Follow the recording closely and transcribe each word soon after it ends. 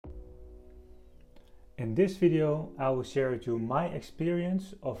In this video, I will share with you my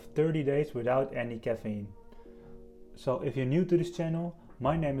experience of 30 days without any caffeine. So if you're new to this channel,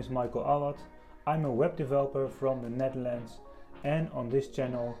 my name is Michael Awad. I'm a web developer from the Netherlands, and on this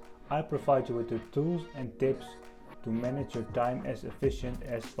channel I provide you with the tools and tips to manage your time as efficient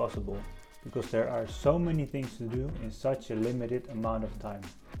as possible, because there are so many things to do in such a limited amount of time.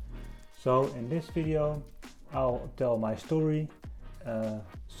 So in this video I'll tell my story,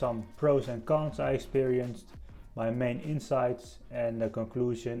 some pros and cons I experienced, my main insights and the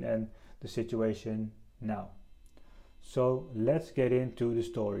conclusion and the situation now. So let's get into the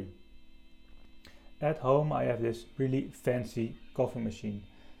story. At home I have this really fancy coffee machine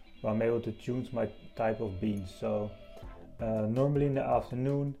where I'm able to choose my type of beans. So normally in the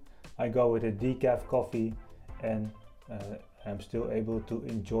afternoon I go with a decaf coffee, and I'm still able to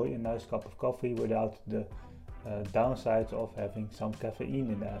enjoy a nice cup of coffee without the downsides of having some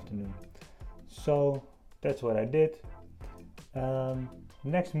caffeine in the afternoon. So that's what I did.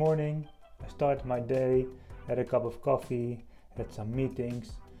 Next morning I started my day, had a cup of coffee, had some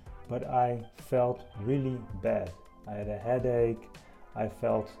meetings, but I felt really bad. I had a headache, I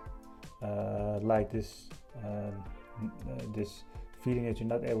felt like this feeling that you're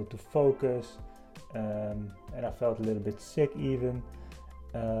not able to focus, and I felt a little bit sick even,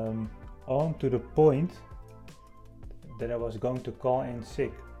 on to the point that I was going to call in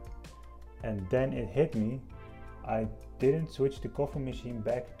sick. And then it hit me, I didn't switch the coffee machine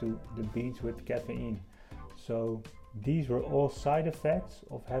back to the beans with caffeine. So these were all side effects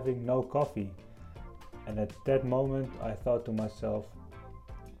of having no coffee. And at that moment I thought to myself,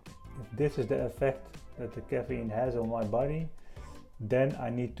 if this is the effect that the caffeine has on my body, then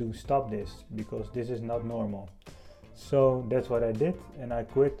I need to stop this, because this is not normal. So that's what I did, and I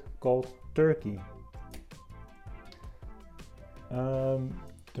quit cold turkey.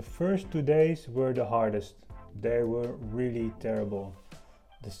 The first 2 days were the hardest. They were really terrible.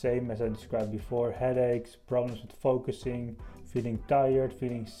 The same as I described before: headaches, problems with focusing, feeling tired,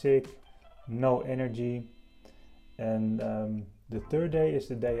 feeling sick, no energy. And the third day is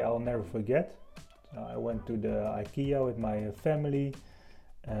the day I'll never forget. I went to the IKEA with my family,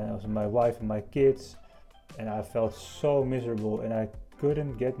 also my wife and my kids, and I felt so miserable and I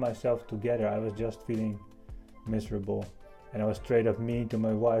couldn't get myself together. I was just feeling miserable. And I was straight up mean to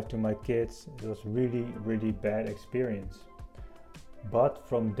my wife, to my kids. It was really bad experience. But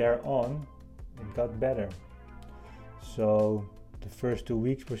from there on, it got better. So the first 2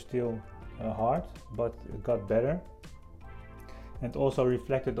 weeks were still hard, but it got better. And also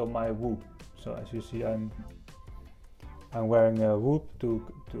reflected on my Whoop. So as you see, I'm wearing a Whoop to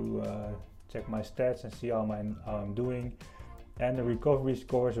check my stats and see how I'm doing. And the recovery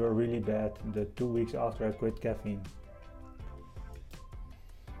scores were really bad the 2 weeks after I quit caffeine.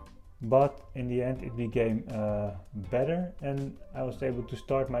 But in the end it became better, and I was able to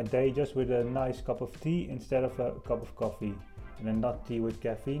start my day just with a nice cup of tea instead of a cup of coffee. And then not tea with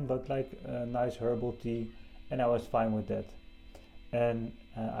caffeine, but like a nice herbal tea, and I was fine with that. And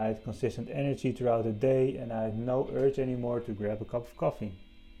I had consistent energy throughout the day, and I had no urge anymore to grab a cup of coffee.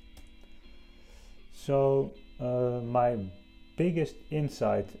 So my biggest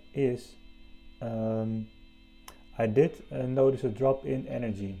insight is I did notice a drop in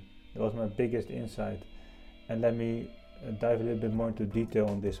energy. That was my biggest insight, and let me dive a little bit more into detail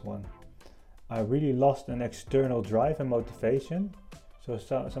on this one. I really lost an external drive and motivation, so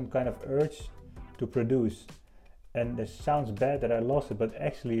some kind of urge to produce. And it sounds bad that I lost it, but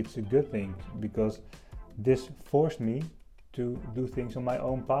actually it's a good thing, because this forced me to do things on my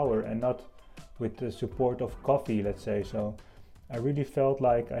own power and not with the support of coffee, let's say. So I really felt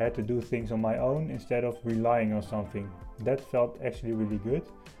like I had to do things on my own instead of relying on something. That felt actually really good.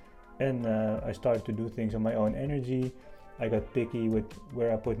 And I started to do things on my own energy. I got picky with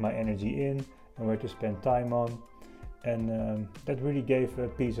where I put my energy in and where to spend time on. And that really gave a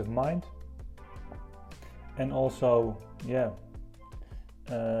peace of mind. And also,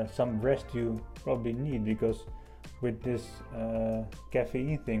 some rest you probably need, because with this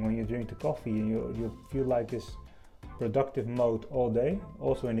caffeine thing, when you drink the coffee, you feel like this productive mode all day,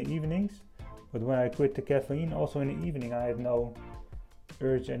 also in the evenings. But when I quit the caffeine, also in the evening, I had no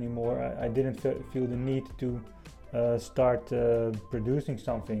urge anymore. I didn't feel the need to start producing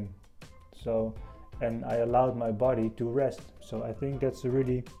something. So, and I allowed my body to rest. So I think that's a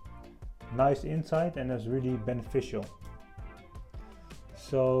really nice insight, and that's really beneficial.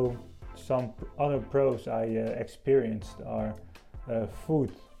 So some other pros I experienced are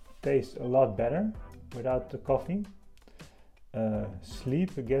food tastes a lot better without the coffee.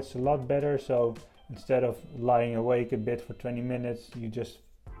 Sleep gets a lot better, so instead of lying awake a bit for 20 minutes, you just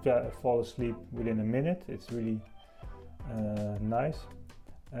fall asleep within a minute. It's really nice.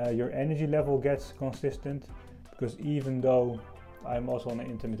 Your energy level gets consistent, because even though I'm also on an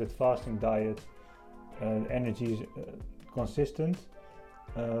intermittent fasting diet, energy is consistent.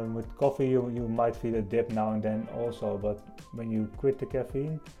 With coffee you might feel a dip now and then also, but when you quit the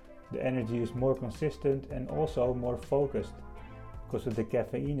caffeine, the energy is more consistent and also more focused. Because with the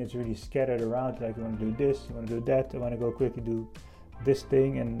caffeine it's really scattered around, like you want to do this, you want to do that, I want to go quickly do this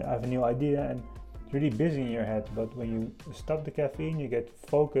thing, and I have a new idea, and it's really busy in your head. But when you stop the caffeine, you get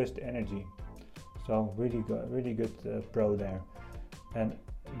focused energy. So really good pro there. And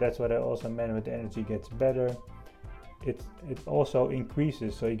that's what I also meant with the energy gets better. It also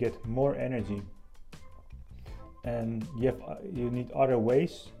increases, so you get more energy. And you need other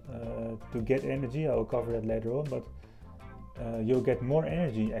ways to get energy. I will cover that later on, but you'll get more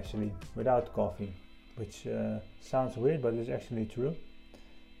energy actually without coffee, which sounds weird, but it's actually true.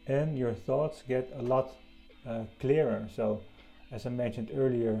 And your thoughts get a lot clearer. So as I mentioned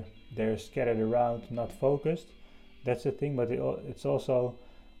earlier, they're scattered around, not focused. That's the thing, but it's also,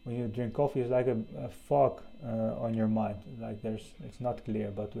 when you drink coffee, it's like a fog on your mind. Like it's not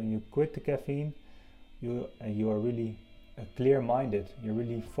clear. But when you quit the caffeine, you are really clear-minded. You're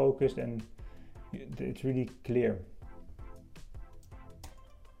really focused, and it's really clear.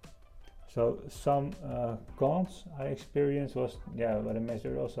 So some cons I experienced was, what I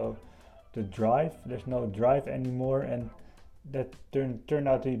mentioned also, the drive. There's no drive anymore, and that turned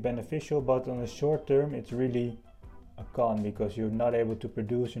out to be beneficial, but on the short term it's really a con, because you're not able to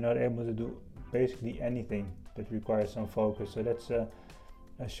produce, you're not able to do basically anything that requires some focus. So that's a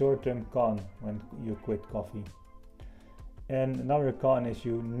short-term con when you quit coffee. And another con is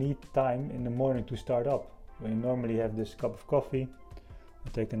you need time in the morning to start up. When you normally have this cup of coffee,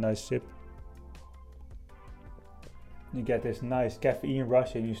 I'll take a nice sip. You get this nice caffeine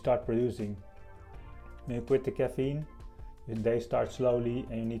rush and you start producing. When you quit the caffeine, your day starts slowly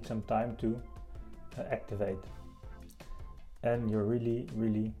and you need some time to activate. And you're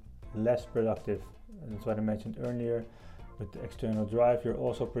really less productive. And that's what I mentioned earlier. With the external drive, you're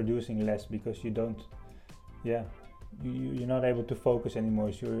also producing less, because you're not able to focus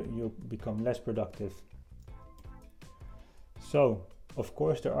anymore, so you become less productive. So of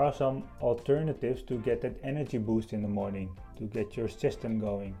course there are some alternatives to get that energy boost in the morning, to get your system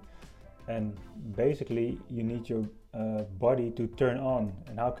going. And basically you need your body to turn on.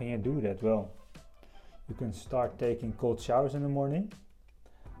 And how can you do that? Well, you can start taking cold showers in the morning.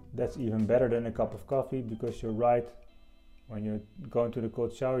 That's even better than a cup of coffee, because you're right, when you're going to the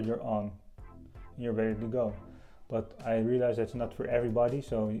cold shower, you're on, you're ready to go. But I realize that's not for everybody,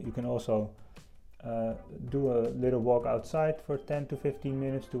 so you can also do a little walk outside for 10 to 15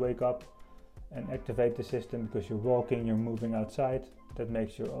 minutes to wake up and activate the system, because you're walking, you're moving outside. That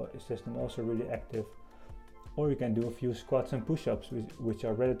makes your system also really active. Or you can do a few squats and push-ups, which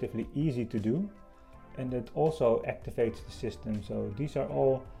are relatively easy to do, and that also activates the system. So these are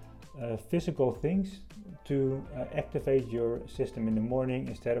all physical things to activate your system in the morning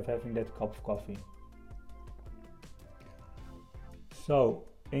instead of having that cup of coffee. So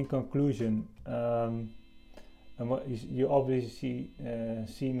in conclusion, you obviously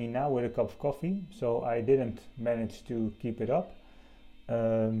see me now with a cup of coffee, so I didn't manage to keep it up.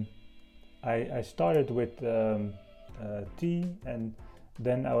 I started with tea, and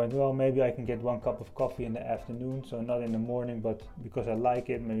then I went, well, maybe I can get one cup of coffee in the afternoon, so not in the morning, but because I like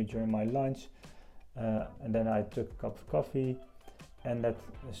it, maybe during my lunch. And then I took a cup of coffee, and that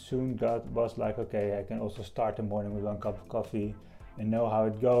soon was like, okay, I can also start the morning with one cup of coffee and know how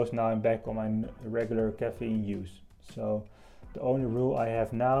it goes. Now I'm back on my regular caffeine use. So the only rule I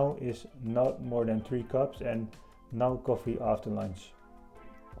have now is not more than 3 cups and no coffee after lunch.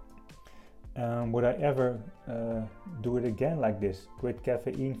 Would I ever do it again like this? Quit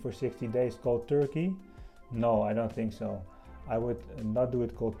caffeine for 60 days cold turkey? No, I don't think so. I would not do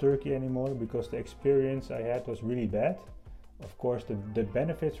it cold turkey anymore, because the experience I had was really bad. Of course the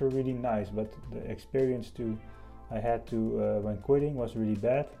benefits were really nice, but the experience I had when quitting was really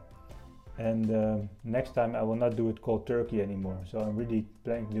bad. And next time I will not do it cold turkey anymore. So I'm really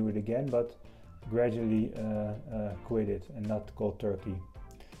planning to do it again, but gradually quit it and not cold turkey.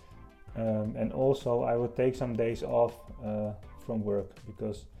 And also I would take some days off from work,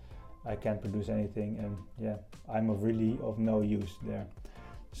 because I can't produce anything, and I'm really of no use there.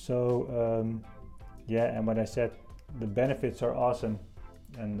 So and what I said, the benefits are awesome,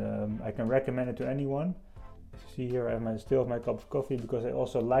 and I can recommend it to anyone. As you see here, I still have my cup of coffee, because I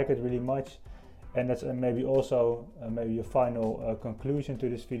also like it really much. And that's maybe also maybe a final conclusion to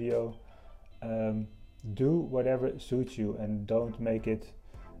this video. Do whatever suits you, and don't make it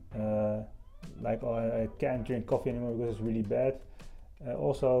like, oh, I can't drink coffee anymore because it's really bad.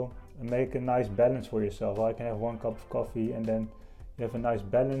 Also make a nice balance for yourself. I can have 1 cup of coffee and then you have a nice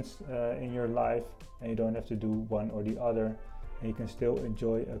balance in your life, and you don't have to do one or the other, and you can still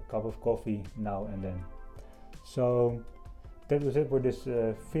enjoy a cup of coffee now and then. So that was it for this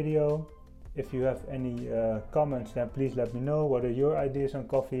video. If you have any comments, then please let me know. What are your ideas on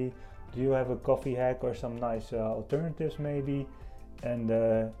coffee? Do you have a coffee hack or some nice alternatives maybe? And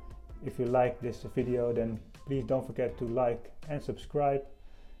if you like this video, then please don't forget to like and subscribe,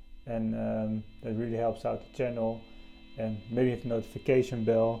 and that really helps out the channel. And maybe hit the notification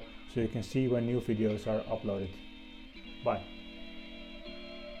bell so you can see when new videos are uploaded. Bye.